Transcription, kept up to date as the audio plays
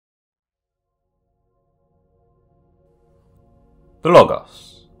The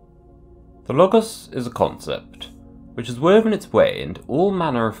Logos. The Logos is a concept which has woven its way into all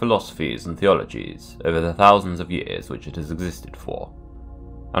manner of philosophies and theologies over the thousands of years which it has existed for,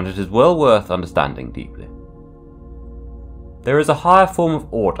 and it is well worth understanding deeply. There is a higher form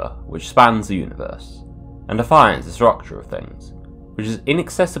of order which spans the universe, and defines the structure of things, which is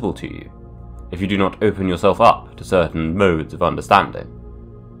inaccessible to you if you do not open yourself up to certain modes of understanding,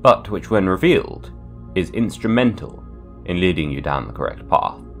 but which when revealed is instrumental in leading you down the correct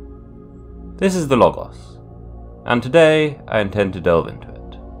path. This is the Logos, and today I intend to delve into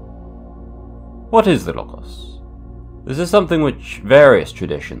it. What is the Logos? This is something which various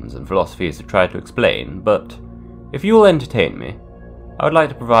traditions and philosophies have tried to explain, but if you will entertain me, I would like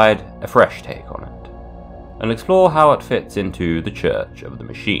to provide a fresh take on it, and explore how it fits into the Church of the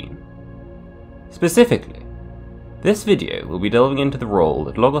Machine. Specifically, this video will be delving into the role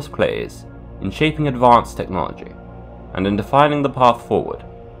that Logos plays in shaping advanced technology, and in defining the path forward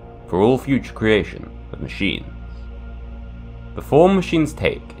for all future creation of machines. The form machines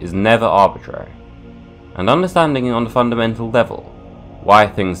take is never arbitrary, and understanding on a fundamental level why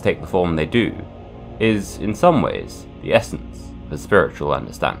things take the form they do is, in some ways, the essence of spiritual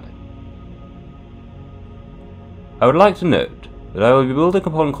understanding. I would like to note that I will be building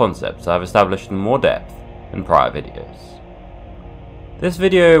upon concepts I have established in more depth in prior videos. This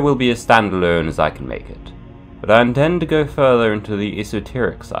video will be as standalone as I can make it, but I intend to go further into the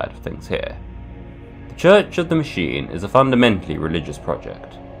esoteric side of things here. The Church of the Machine is a fundamentally religious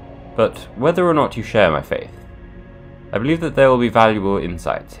project, but whether or not you share my faith, I believe that there will be valuable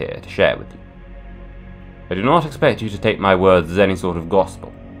insights here to share with you. I do not expect you to take my words as any sort of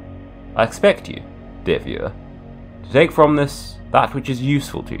gospel. I expect you, dear viewer, to take from this that which is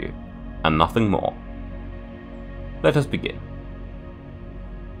useful to you, and nothing more. Let us begin.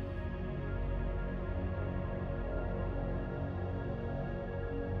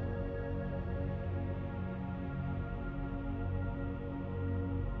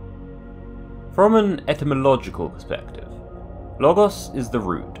 From an etymological perspective, Logos is the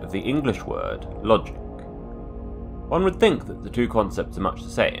root of the English word logic. One would think that the two concepts are much the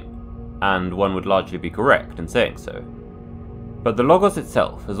same, and one would largely be correct in saying so. But the Logos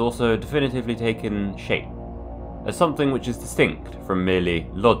itself has also definitively taken shape as something which is distinct from merely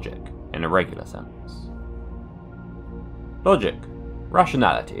logic in a regular sense. Logic,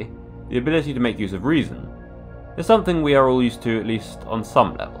 rationality, the ability to make use of reason, is something we are all used to at least on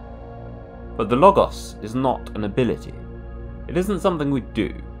some level. But the Logos is not an ability. It isn't something we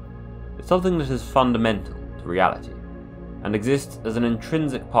do. It's something that is fundamental to reality, and exists as an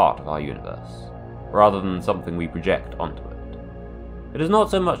intrinsic part of our universe, rather than something we project onto it. It is not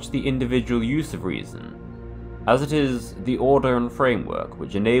so much the individual use of reason, as it is the order and framework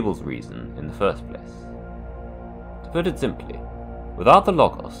which enables reason in the first place. To put it simply, without the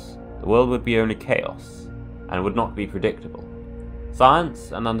Logos, the world would be only chaos, and would not be predictable.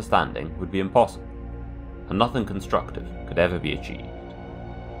 Science and understanding would be impossible, and nothing constructive could ever be achieved.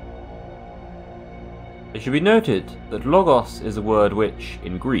 It should be noted that Logos is a word which,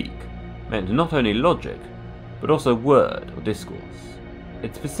 in Greek, meant not only logic, but also word or discourse.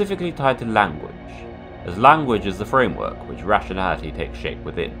 It's specifically tied to language, as language is the framework which rationality takes shape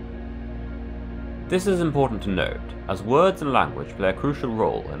within. This is important to note, as words and language play a crucial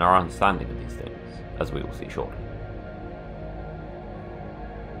role in our understanding of these things, as we will see shortly.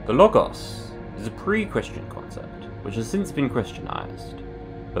 The Logos is a pre-Christian concept, which has since been Christianized,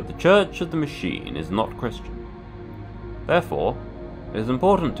 but the Church of the Machine is not Christian. Therefore, it is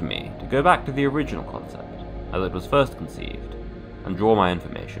important to me to go back to the original concept, as it was first conceived, and draw my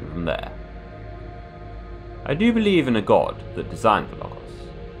information from there. I do believe in a God that designed the Logos,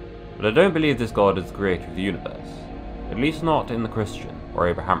 but I don't believe this God is the creator of the universe, at least not in the Christian or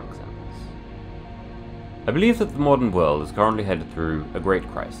Abrahamic sense. I believe that the modern world is currently headed through a great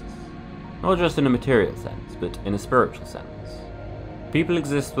crisis, not just in a material sense, but in a spiritual sense. People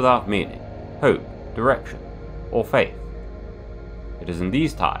exist without meaning, hope, direction, or faith. It is in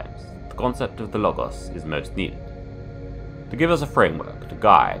these times the concept of the Logos is most needed, to give us a framework to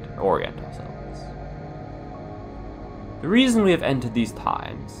guide and orient ourselves. The reason we have entered these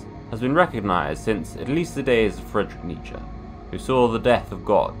times has been recognized since at least the days of Friedrich Nietzsche, who saw the death of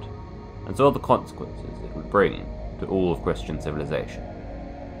God, and saw the consequences it would bring to all of Christian civilization.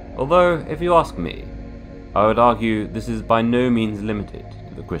 Although, if you ask me, I would argue this is by no means limited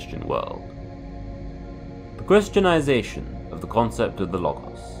to the Christian world. The Christianization of the concept of the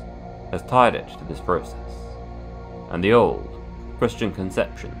Logos has tied it to this process, and the old Christian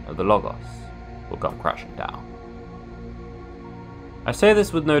conception of the Logos will come crashing down. I say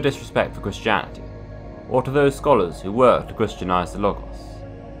this with no disrespect for Christianity, or to those scholars who work to Christianize the Logos.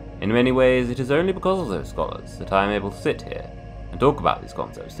 In many ways, it is only because of those scholars that I am able to sit here and talk about these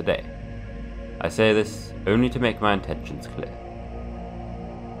concepts today. I say this only to make my intentions clear.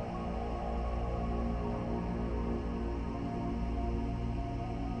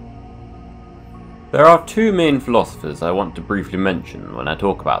 There are two main philosophers I want to briefly mention when I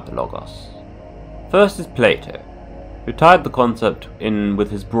talk about the Logos. First is Plato, who tied the concept in with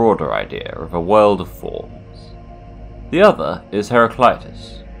his broader idea of a world of forms. The other is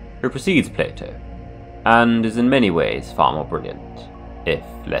Heraclitus, who precedes Plato, and is in many ways far more brilliant, if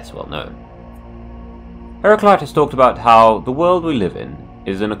less well known. Heraclitus talked about how the world we live in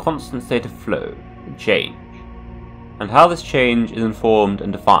is in a constant state of flow and change, and how this change is informed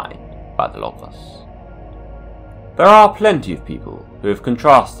and defined by the Logos. There are plenty of people who have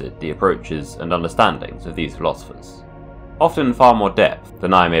contrasted the approaches and understandings of these philosophers, often in far more depth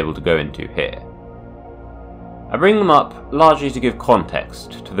than I am able to go into here. I bring them up largely to give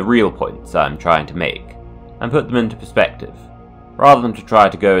context to the real points I am trying to make, and put them into perspective, rather than to try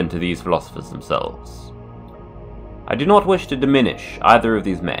to go into these philosophers themselves. I do not wish to diminish either of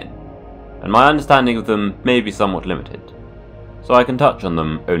these men, and my understanding of them may be somewhat limited, so I can touch on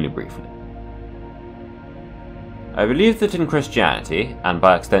them only briefly. I believe that in Christianity, and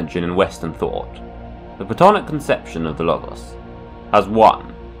by extension in Western thought, the Platonic conception of the Logos has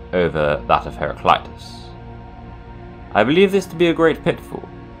won over that of Heraclitus. I believe this to be a great pitfall.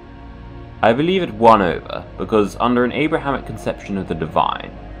 I believe it won over because under an Abrahamic conception of the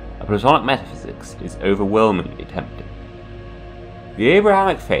divine, a Platonic metaphysics is overwhelmingly tempting. The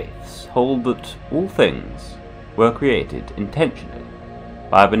Abrahamic faiths hold that all things were created intentionally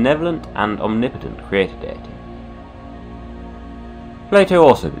by a benevolent and omnipotent creator deity. Plato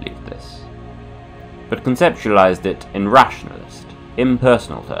also believed this, but conceptualized it in rationalist,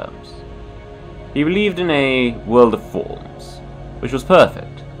 impersonal terms. He believed in a world of forms, which was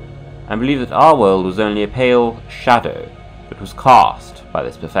perfect, and believed that our world was only a pale shadow that was cast by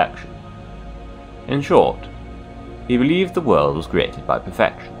this perfection. In short, he believed the world was created by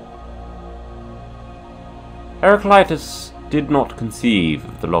perfection. Heraclitus did not conceive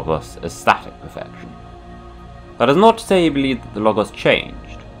of the Logos as static perfection. That is not to say he believed that the Logos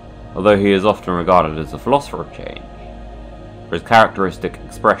changed, although he is often regarded as a philosopher of change, for his characteristic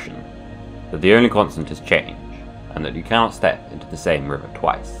expression that the only constant is change, and that you cannot step into the same river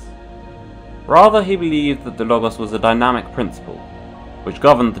twice. Rather, he believed that the Logos was a dynamic principle, which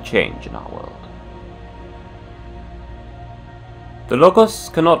governed the change in our world. The Logos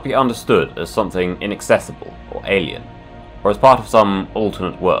cannot be understood as something inaccessible or alien, or as part of some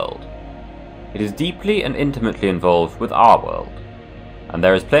alternate world. It is deeply and intimately involved with our world, and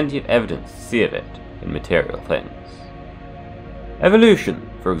there is plenty of evidence to see of it in material things. Evolution,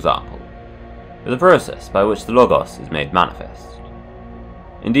 for example, is a process by which the Logos is made manifest.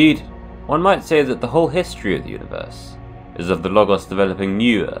 Indeed, one might say that the whole history of the universe is of the Logos developing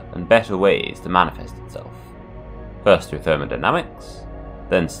newer and better ways to manifest itself, first through thermodynamics,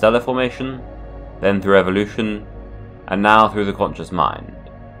 then stellar formation, then through evolution, and now through the conscious mind.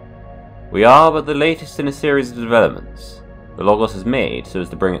 We are but the latest in a series of developments the Logos has made so as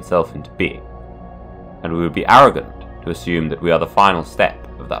to bring itself into being, and we would be arrogant to assume that we are the final step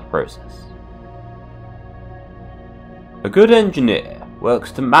of that process. A good engineer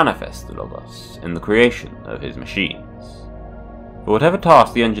works to manifest the Logos in the creation of his machines. For whatever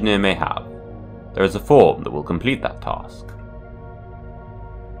task the engineer may have, there is a form that will complete that task.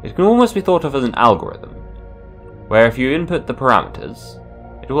 It can almost be thought of as an algorithm, where if you input the parameters,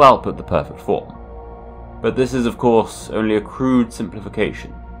 it will output the perfect form. But this is of course only a crude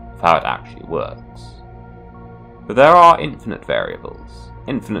simplification of how it actually works. But there are infinite variables,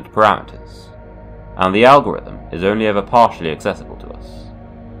 infinite parameters, and the algorithm is only ever partially accessible to us.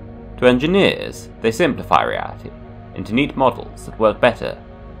 To engineers, they simplify reality into neat models that work better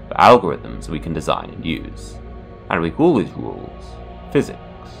for algorithms we can design and use, and we call these rules physics.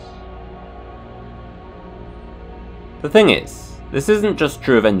 The thing is, this isn't just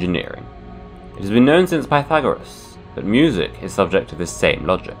true of engineering. It has been known since Pythagoras that music is subject to this same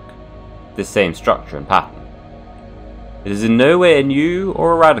logic, this same structure and pattern. It is in no way a new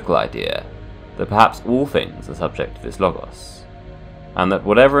or a radical idea that perhaps all things are subject to this Logos, and that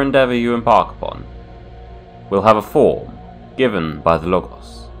whatever endeavour you embark upon will have a form given by the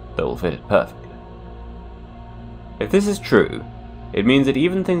Logos that will fit it perfectly. If this is true, it means that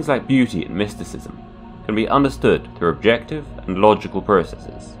even things like beauty and mysticism can be understood through objective and logical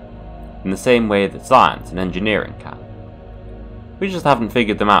processes, in the same way that science and engineering can. We just haven't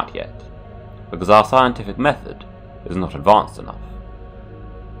figured them out yet, because our scientific method is not advanced enough.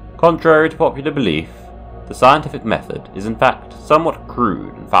 Contrary to popular belief, the scientific method is in fact somewhat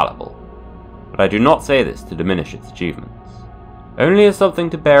crude and fallible, but I do not say this to diminish its achievements, only as something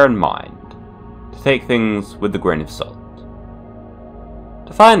to bear in mind, to take things with a grain of salt.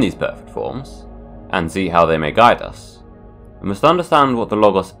 To find these perfect forms, and see how they may guide us, we must understand what the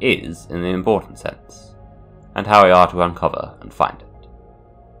Logos is in the important sense, and how we are to uncover and find it.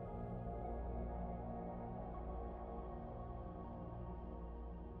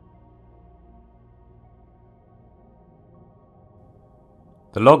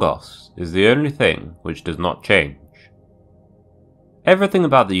 The Logos is the only thing which does not change. Everything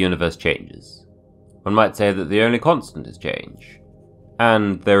about the universe changes. One might say that the only constant is change,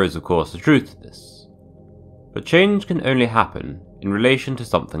 and there is of course a truth to this. But change can only happen in relation to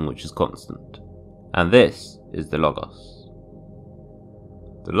something which is constant, and this is the Logos.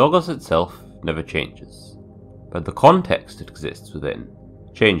 The Logos itself never changes, but the context it exists within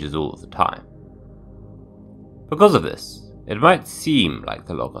changes all of the time. Because of this, it might seem like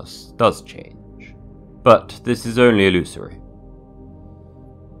the Logos does change, but this is only illusory.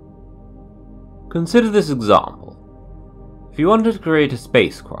 Consider this example. If you wanted to create a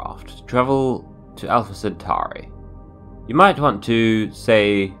spacecraft to travel to Alpha Centauri, you might want to,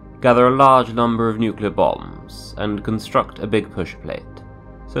 say, gather a large number of nuclear bombs and construct a big push plate,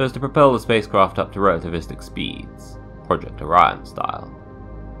 so as to propel the spacecraft up to relativistic speeds, Project Orion style.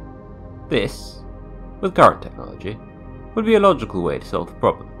 This, with current technology, would be a logical way to solve the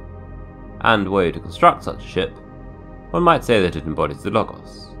problem, and were you to construct such a ship, one might say that it embodies the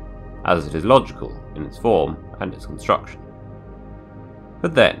Logos, as it is logical in its form and its construction.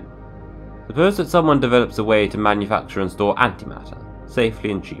 But then, suppose that someone develops a way to manufacture and store antimatter,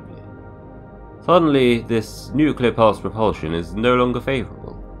 safely and cheaply. Suddenly, this nuclear pulse propulsion is no longer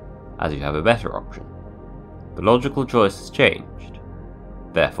favourable, as you have a better option. The logical choice has changed.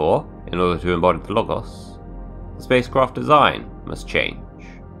 Therefore, in order to embody the Logos, the spacecraft design must change.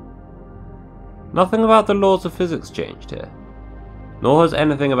 Nothing about the laws of physics changed here, nor has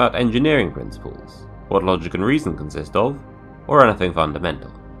anything about engineering principles, what logic and reason consist of, or anything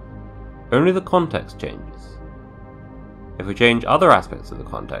fundamental. Only the context changes. If we change other aspects of the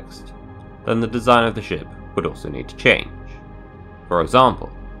context, then the design of the ship would also need to change. For example,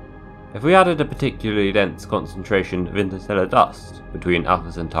 if we added a particularly dense concentration of interstellar dust between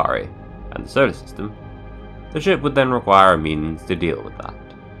Alpha Centauri and the solar system, the ship would then require a means to deal with that.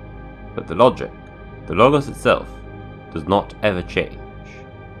 But the logic, the Logos itself, does not ever change.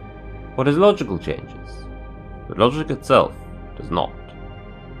 What is logical changes, but logic itself does not.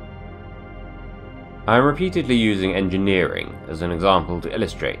 I am repeatedly using engineering as an example to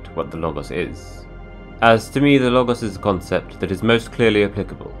illustrate what the Logos is, as to me the Logos is a concept that is most clearly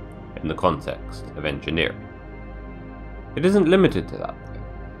applicable in the context of engineering. It isn't limited to that,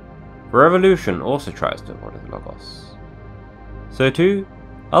 though, for evolution also tries to embody the Logos. So too,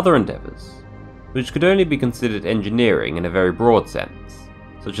 other endeavours, which could only be considered engineering in a very broad sense,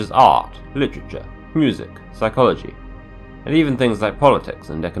 such as art, literature, music, psychology, and even things like politics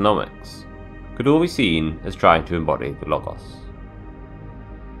and economics, could all be seen as trying to embody the Logos.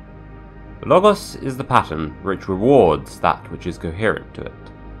 The Logos is the pattern which rewards that which is coherent to it.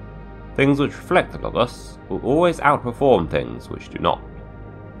 Things which reflect the Logos will always outperform things which do not.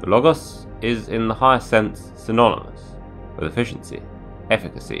 The Logos is in the highest sense synonymous with efficiency,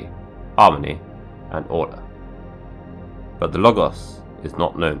 efficacy, harmony, and order. But the Logos is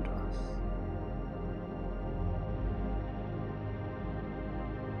not known to us.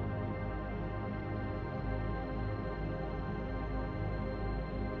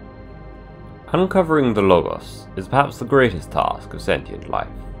 Uncovering the Logos is perhaps the greatest task of sentient life.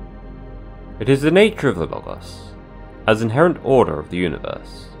 It is the nature of the Logos, as inherent order of the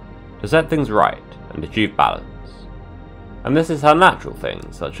universe, to set things right and achieve balance, and this is how natural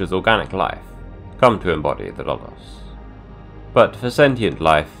things, such as organic life, come to embody the Logos. But for sentient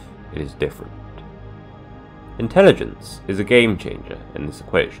life, it is different. Intelligence is a game changer in this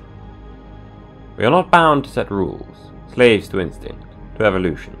equation. We are not bound to set rules, slaves to instinct, to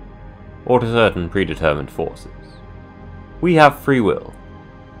evolution, or to certain predetermined forces. We have free will,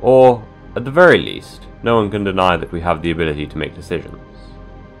 or, at the very least, no one can deny that we have the ability to make decisions.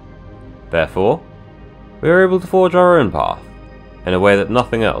 Therefore, we are able to forge our own path, in a way that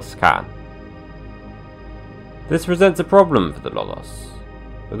nothing else can. This presents a problem for the Logos,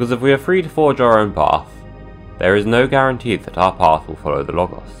 because if we are free to forge our own path, there is no guarantee that our path will follow the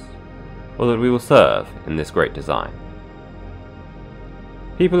Logos, or that we will serve in this great design.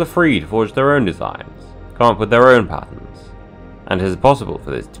 People are free to forge their own designs, come up with their own patterns, and it is possible for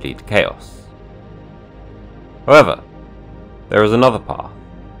this to lead to chaos. However, there is another path,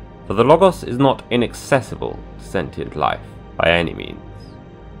 For the Logos is not inaccessible to sentient life by any means.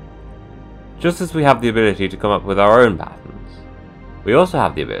 Just as we have the ability to come up with our own patterns, we also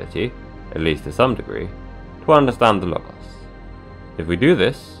have the ability, at least to some degree, to understand the Logos. If we do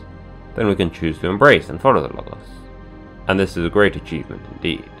this, then we can choose to embrace and follow the Logos, and this is a great achievement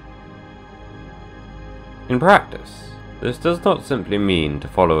indeed. In practice, this does not simply mean to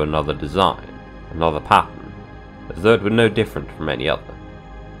follow another design, another pattern, as though it were no different from any other.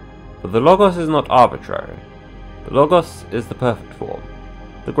 For the Logos is not arbitrary. The Logos is the perfect form,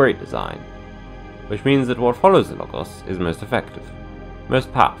 the great design, which means that what follows the Logos is most effective,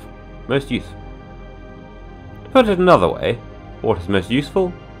 most powerful, most useful. To put it another way, what is most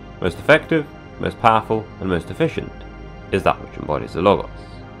useful, most effective, most powerful, and most efficient is that which embodies the Logos.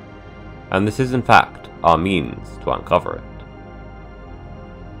 And this is in fact our means to uncover it.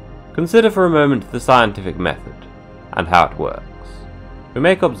 Consider for a moment the scientific method and how it works. We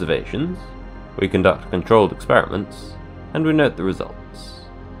make observations, we conduct controlled experiments, and we note the results.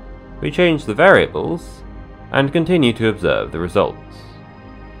 We change the variables, and continue to observe the results.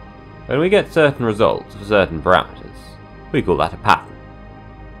 When we get certain results for certain parameters, we call that a pattern.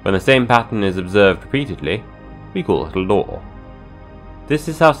 When the same pattern is observed repeatedly, we call it a law. This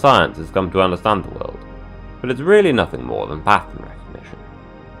is how science has come to understand the world, but it's really nothing more than pattern recognition.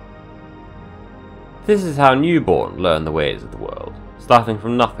 This is how newborn learn the ways of the world, starting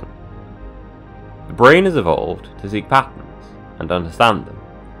from nothing. The brain is evolved to seek patterns and understand them.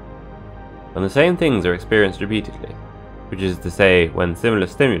 When the same things are experienced repeatedly, which is to say when similar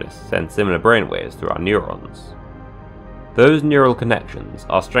stimulus sends similar brainwaves through our neurons, those neural connections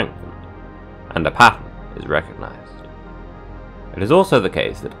are strengthened, and a pattern is recognized. It is also the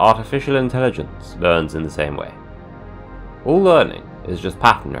case that artificial intelligence learns in the same way. All learning is just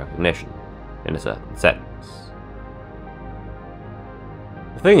pattern recognition, in a certain sense.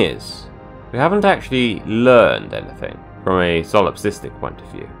 The thing is, we haven't actually learned anything from a solipsistic point of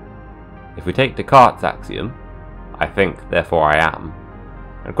view. If we take Descartes' axiom, I think, therefore I am,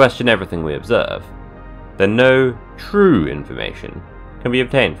 and question everything we observe, then no true information can be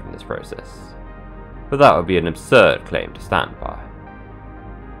obtained from this process. But that would be an absurd claim to stand by.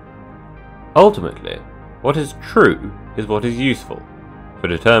 Ultimately, what is true is what is useful. For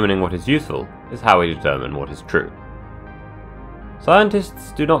determining what is useful is how we determine what is true.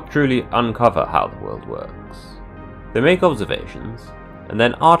 Scientists do not truly uncover how the world works. They make observations, and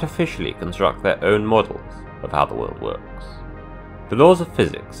then artificially construct their own models of how the world works. The laws of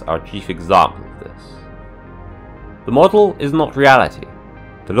physics are a chief example of this. The model is not reality.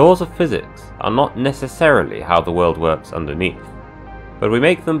 The laws of physics are not necessarily how the world works underneath, but we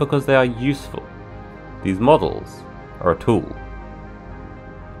make them because they are useful. These models are a tool.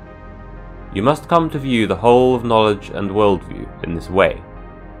 You must come to view the whole of knowledge and worldview in this way.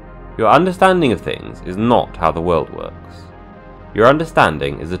 Your understanding of things is not how the world works. Your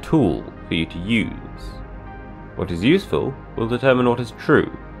understanding is a tool for you to use. What is useful will determine what is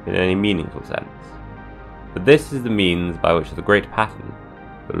true in any meaningful sense. But this is the means by which the great pattern,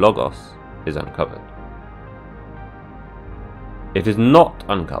 the Logos, is uncovered. It is not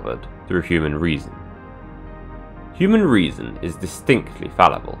uncovered through human reason. Human reason is distinctly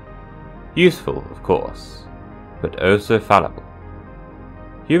fallible. Useful, of course, but oh so fallible.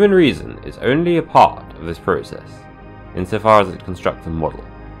 Human reason is only a part of this process, insofar as it constructs a model.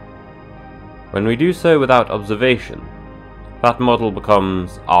 When we do so without observation, that model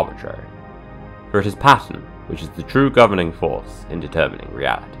becomes arbitrary, for it is pattern which is the true governing force in determining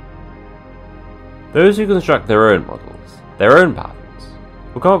reality. Those who construct their own models, their own patterns,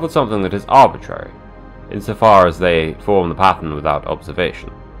 will come up with something that is arbitrary, insofar as they form the pattern without observation.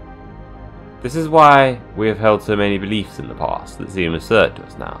 This is why we have held so many beliefs in the past that seem absurd to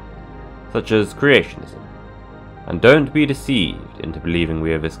us now, such as creationism, and don't be deceived into believing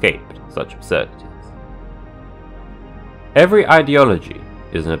we have escaped such absurdities. Every ideology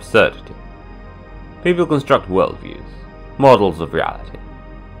is an absurdity. People construct worldviews, models of reality,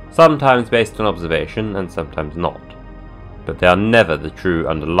 sometimes based on observation and sometimes not, but they are never the true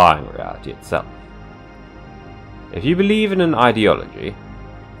underlying reality itself. If you believe in an ideology,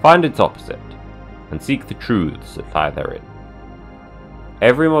 find its opposite, and seek the truths that lie therein.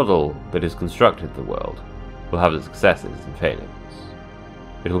 Every model that is constructed in the world will have its successes and failings.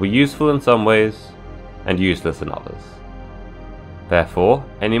 It will be useful in some ways, and useless in others. Therefore,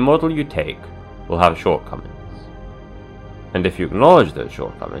 any model you take will have shortcomings. And if you acknowledge those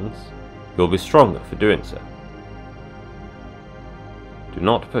shortcomings, you will be stronger for doing so. Do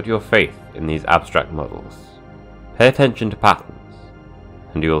not put your faith in these abstract models. Pay attention to patterns,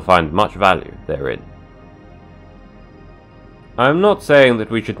 and you will find much value therein. I am not saying that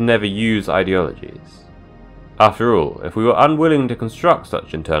we should never use ideologies. After all, if we were unwilling to construct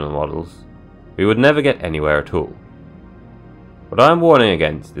such internal models, we would never get anywhere at all. What I am warning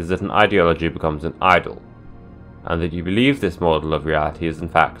against is that an ideology becomes an idol, and that you believe this model of reality is in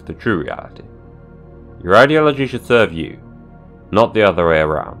fact the true reality. Your ideology should serve you, not the other way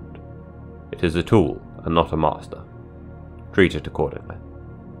around. It is a tool and not a master. Treat it accordingly.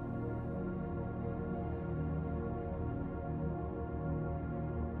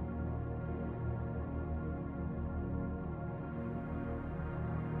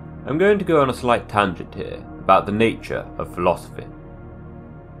 I'm going to go on a slight tangent here about the nature of philosophy.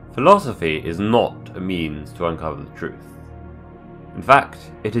 Philosophy is not a means to uncover the truth. In fact,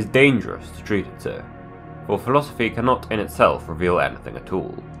 it is dangerous to treat it so, for philosophy cannot in itself reveal anything at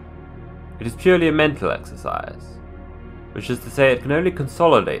all. It is purely a mental exercise, which is to say it can only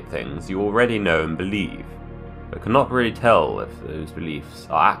consolidate things you already know and believe, but cannot really tell if those beliefs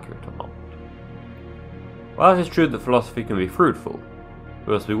are accurate or not. While it is true that philosophy can be fruitful,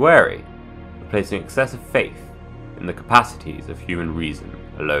 we must be wary of placing excessive faith in the capacities of human reason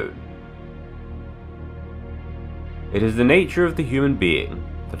alone. It is the nature of the human being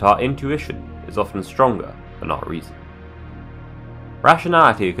that our intuition is often stronger than our reason.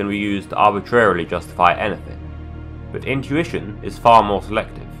 Rationality can be used to arbitrarily justify anything, but intuition is far more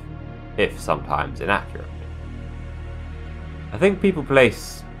selective, if sometimes inaccurate. I think people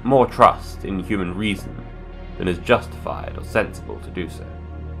place more trust in human reason than is justified or sensible to do so,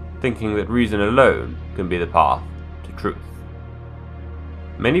 thinking that reason alone can be the path to truth.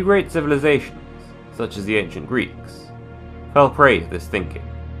 Many great civilizations, such as the ancient Greeks, fell prey to this thinking,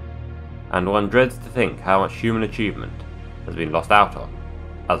 and one dreads to think how much human achievement has been lost out on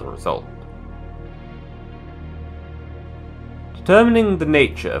as a result. Determining the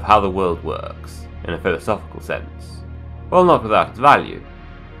nature of how the world works, in a philosophical sense, while not without its value,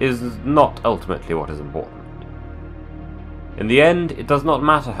 is not ultimately what is important. In the end, it does not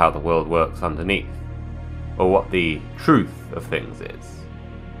matter how the world works underneath, or what the truth of things is.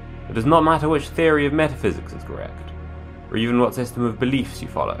 It does not matter which theory of metaphysics is correct, or even what system of beliefs you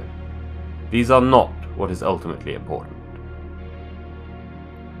follow. These are not what is ultimately important.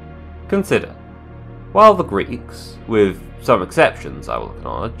 Consider, while the Greeks, with some exceptions I will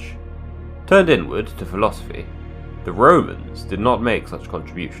acknowledge, turned inward to philosophy, the Romans did not make such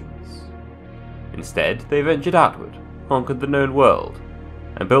contributions. Instead, they ventured outward, conquered the known world,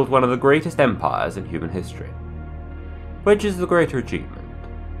 and built one of the greatest empires in human history. Which is the greater achievement?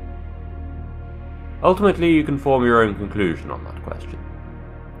 Ultimately, you can form your own conclusion on that question,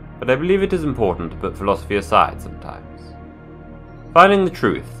 but I believe it is important to put philosophy aside sometimes. Finding the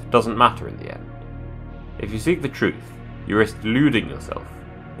truth doesn't matter in the end. If you seek the truth, you risk deluding yourself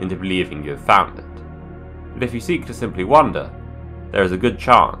into believing you have found it, but if you seek to simply wonder, there is a good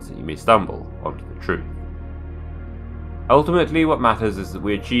chance that you may stumble onto the truth. Ultimately, what matters is that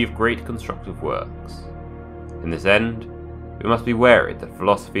we achieve great constructive works. In this end, we must be wary that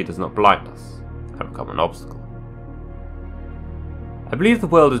philosophy does not blind us and become an obstacle. I believe the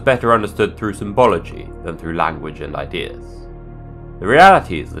world is better understood through symbology than through language and ideas. The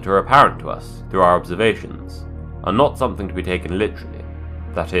realities that are apparent to us through our observations are not something to be taken literally,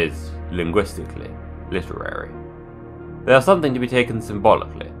 that is, linguistically, literary. They are something to be taken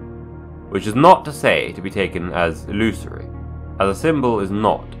symbolically, which is not to say to be taken as illusory, as a symbol is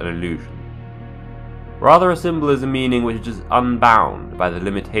not an illusion. Rather, a symbol is a meaning which is unbound by the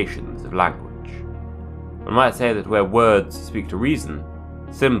limitations of language. One might say that where words speak to reason,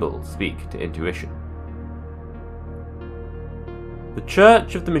 symbols speak to intuition. The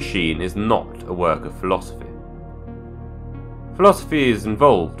Church of the Machine is not a work of philosophy. Philosophy is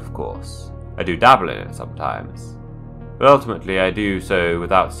involved, of course. I do dabble in it sometimes, but ultimately I do so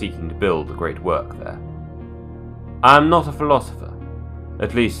without seeking to build a great work there. I am not a philosopher,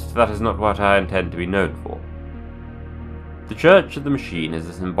 at least that is not what I intend to be known for. The Church of the Machine is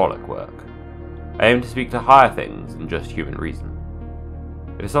a symbolic work. I aim to speak to higher things than just human reason.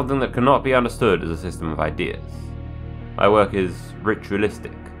 It is something that cannot be understood as a system of ideas. My work is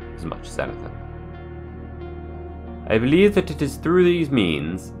ritualistic as much as anything. I believe that it is through these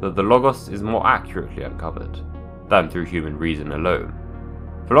means that the Logos is more accurately uncovered than through human reason alone.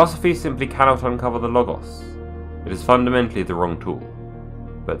 Philosophy simply cannot uncover the Logos. It is fundamentally the wrong tool,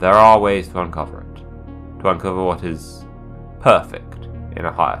 but there are ways to uncover it, to uncover what is perfect in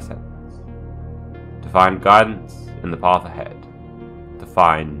a higher sense, to find guidance in the path ahead, to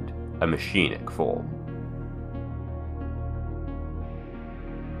find a machinic form.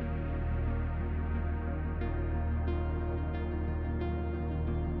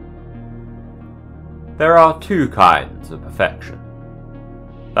 There are two kinds of perfection: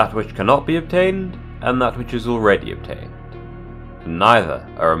 that which cannot be obtained, and that which is already obtained, and neither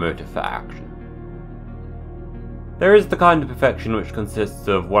are a motive for action. There is the kind of perfection which consists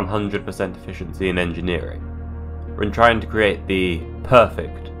of 100% efficiency in engineering, or in trying to create the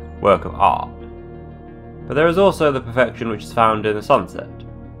perfect work of art. But there is also the perfection which is found in a sunset,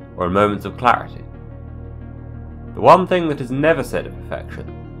 or in moments of clarity. The one thing that is never said of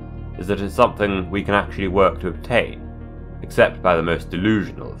perfection is that it is something we can actually work to obtain, except by the most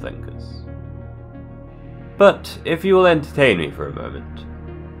delusional of thinkers. But if you will entertain me for a moment,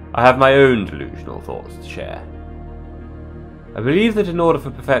 I have my own delusional thoughts to share. I believe that in order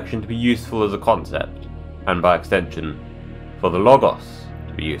for perfection to be useful as a concept, and by extension, for the logos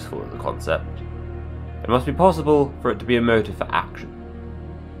to be useful as a concept, it must be possible for it to be a motive for action.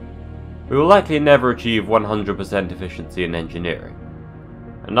 We will likely never achieve 100% efficiency in engineering,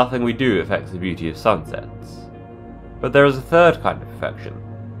 and nothing we do affects the beauty of sunsets. But there is a third kind of perfection,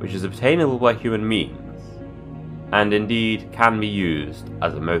 which is obtainable by human means, and indeed can be used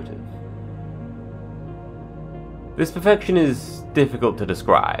as a motive. This perfection is difficult to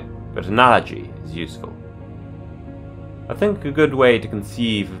describe, but analogy is useful. I think a good way to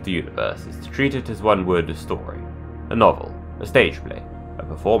conceive of the universe is to treat it as one would a story, a novel, a stage play, a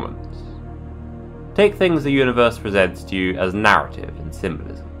performance. Take things the universe presents to you as narrative and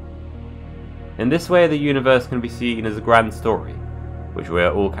symbolism. In this way, the universe can be seen as a grand story, which we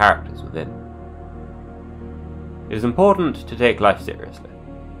are all characters within. It is important to take life seriously,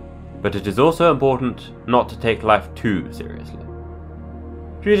 but it is also important not to take life too seriously.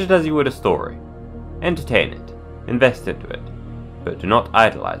 Treat it as you would a story. Entertain it, invest into it, but do not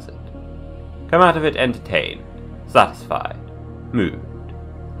idolize it. Come out of it entertained, satisfied, moved,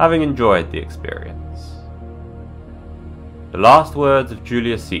 having enjoyed the experience. The last words of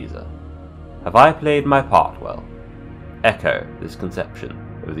Julius Caesar, "Have I played my part well?" echo this conception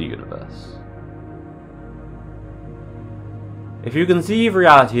of the universe. If you conceive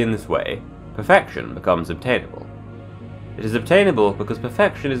reality in this way, perfection becomes obtainable. It is obtainable because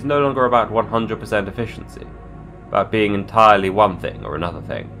perfection is no longer about 100% efficiency, about being entirely one thing or another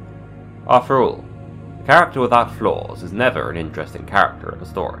thing. After all, a character without flaws is never an interesting character in a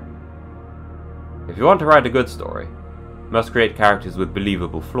story. If you want to write a good story, you must create characters with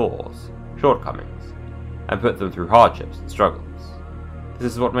believable flaws, shortcomings, and put them through hardships and struggles.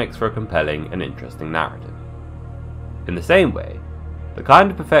 This is what makes for a compelling and interesting narrative. In the same way, the kind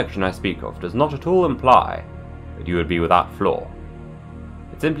of perfection I speak of does not at all imply that you would be without flaw.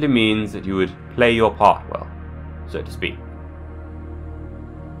 It simply means that you would play your part well, so to speak.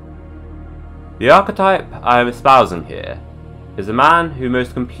 The archetype I am espousing here is a man who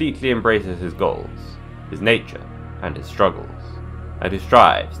most completely embraces his goals, his nature, and his struggles, and who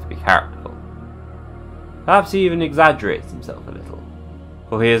strives to be characterful. Perhaps he even exaggerates himself a little,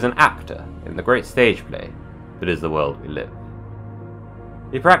 for he is an actor in the great stage play that is the world we live.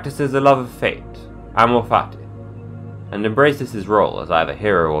 He practices a love of fate, amor fati, and embraces his role as either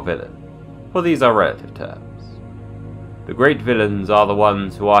hero or villain, for these are relative terms. The great villains are the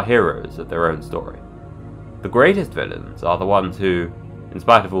ones who are heroes of their own story. The greatest villains are the ones who, in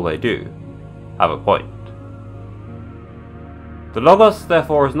spite of all they do, have a point. The Logos,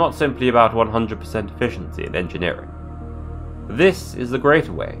 therefore, is not simply about 100% efficiency in engineering. This is the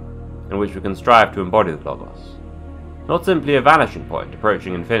greater way in which we can strive to embody the Logos. Not simply a vanishing point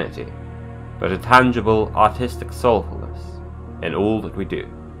approaching infinity, but a tangible, artistic soulfulness in all that we do.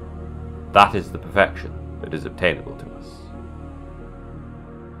 That is the perfection that is obtainable to us.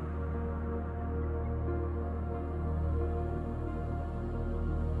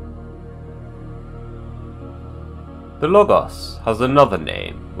 The Logos has another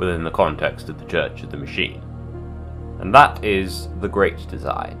name within the context of the Church of the Machine, and that is the Great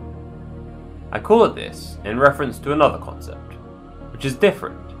Design. I call it this in reference to another concept, which is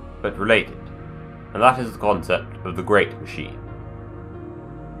different but related, and that is the concept of the Great Machine.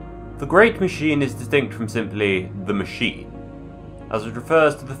 The Great Machine is distinct from simply the machine, as it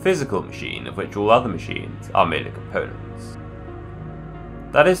refers to the physical machine of which all other machines are merely components.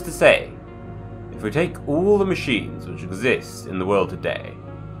 That is to say, if we take all the machines which exist in the world today,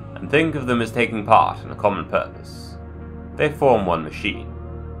 and think of them as taking part in a common purpose, they form one machine,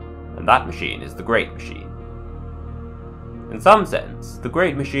 and that machine is the Great Machine. In some sense, the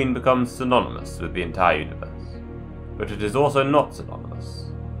Great Machine becomes synonymous with the entire universe, but it is also not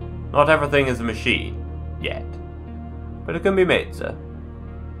synonymous. Not everything is a machine, yet, but it can be made so.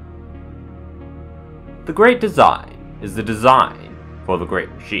 The Great Design is the design for the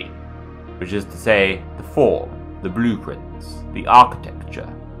Great Machine, which is to say, the form, the blueprints, the architecture,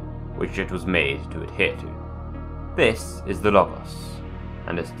 which it was made to adhere to. This is the Logos,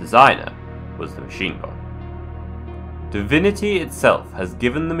 and its designer was the machine god. Divinity itself has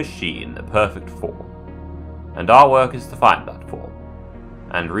given the machine a perfect form, and our work is to find that form,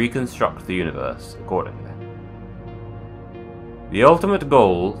 and reconstruct the universe accordingly. The ultimate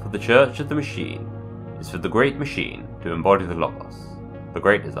goal for the Church of the Machine is for the Great Machine to embody the Logos, the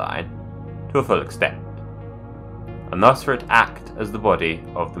Great Design, to a full extent, and thus for it to act as the body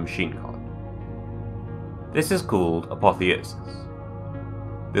of the machine god. This is called apotheosis.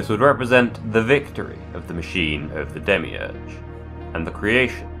 This would represent the victory of the machine over the demiurge, and the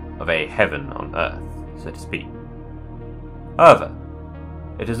creation of a heaven on earth, so to speak. However,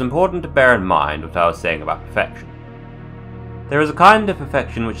 it is important to bear in mind what I was saying about perfection. There is a kind of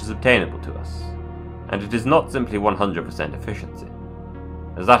perfection which is obtainable to us, and it is not simply 100% efficiency,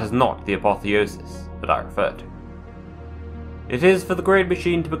 as that is not the apotheosis that I refer to. It is for the great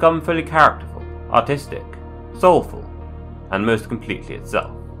machine to become fully characterful, artistic, soulful, and most completely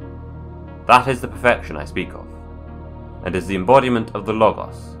itself. That is the perfection I speak of, and is the embodiment of the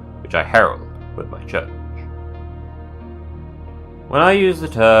Logos which I herald with my church. When I use the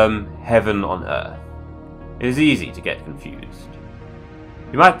term heaven on earth, it is easy to get confused.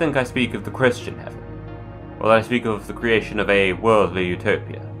 You might think I speak of the Christian heaven, or that I speak of the creation of a worldly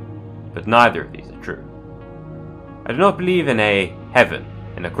utopia, but neither of these are true. I do not believe in a heaven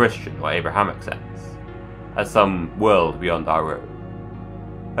in a Christian or Abrahamic sense, as some world beyond our own.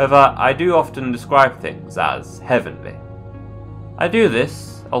 However, I do often describe things as heavenly. I do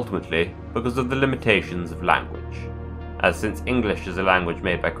this, ultimately, because of the limitations of language, as since English is a language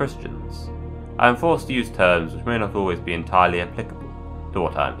made by Christians, I am forced to use terms which may not always be entirely applicable to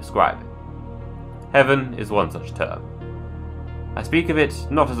what I am describing. Heaven is one such term. I speak of it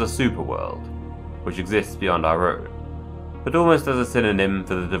not as a superworld, which exists beyond our own, but almost as a synonym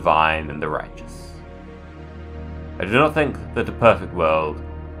for the divine and the righteous. I do not think that a perfect world,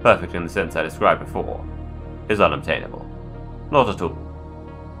 perfect in the sense I described before, is unobtainable. Not at all.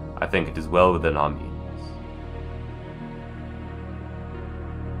 I think it is well within our means.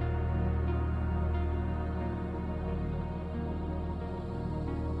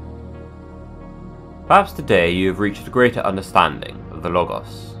 Perhaps today you have reached a greater understanding of the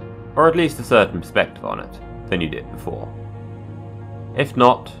Logos, or at least a certain perspective on it, than you did before. If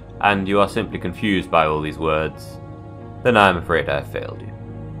not, and you are simply confused by all these words, then I am afraid I have failed you.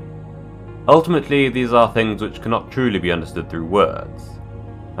 Ultimately, these are things which cannot truly be understood through words,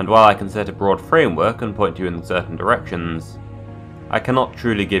 and while I can set a broad framework and point you in certain directions, I cannot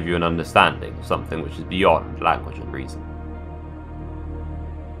truly give you an understanding of something which is beyond language and reason.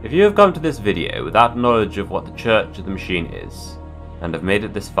 If you have come to this video without knowledge of what the Church of the Machine is, and have made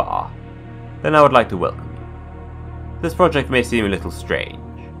it this far, then I would like to welcome you. This project may seem a little strange,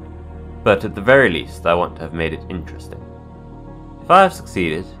 but at the very least I want to have made it interesting. If I have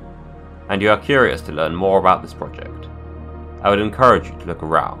succeeded, and you are curious to learn more about this project, I would encourage you to look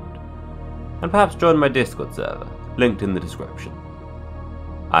around, and perhaps join my Discord server, linked in the description.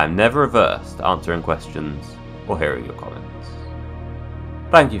 I am never averse to answering questions or hearing your comments.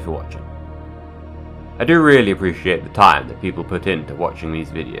 Thank you for watching. I do really appreciate the time that people put into watching these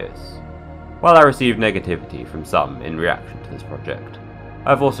videos. While I received negativity from some in reaction to this project,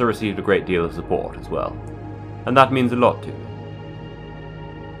 I've also received a great deal of support as well, and that means a lot to me.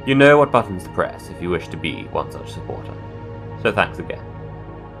 You know what buttons to press if you wish to be one such supporter, so thanks again.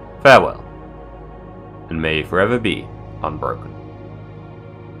 Farewell, and may you forever be unbroken.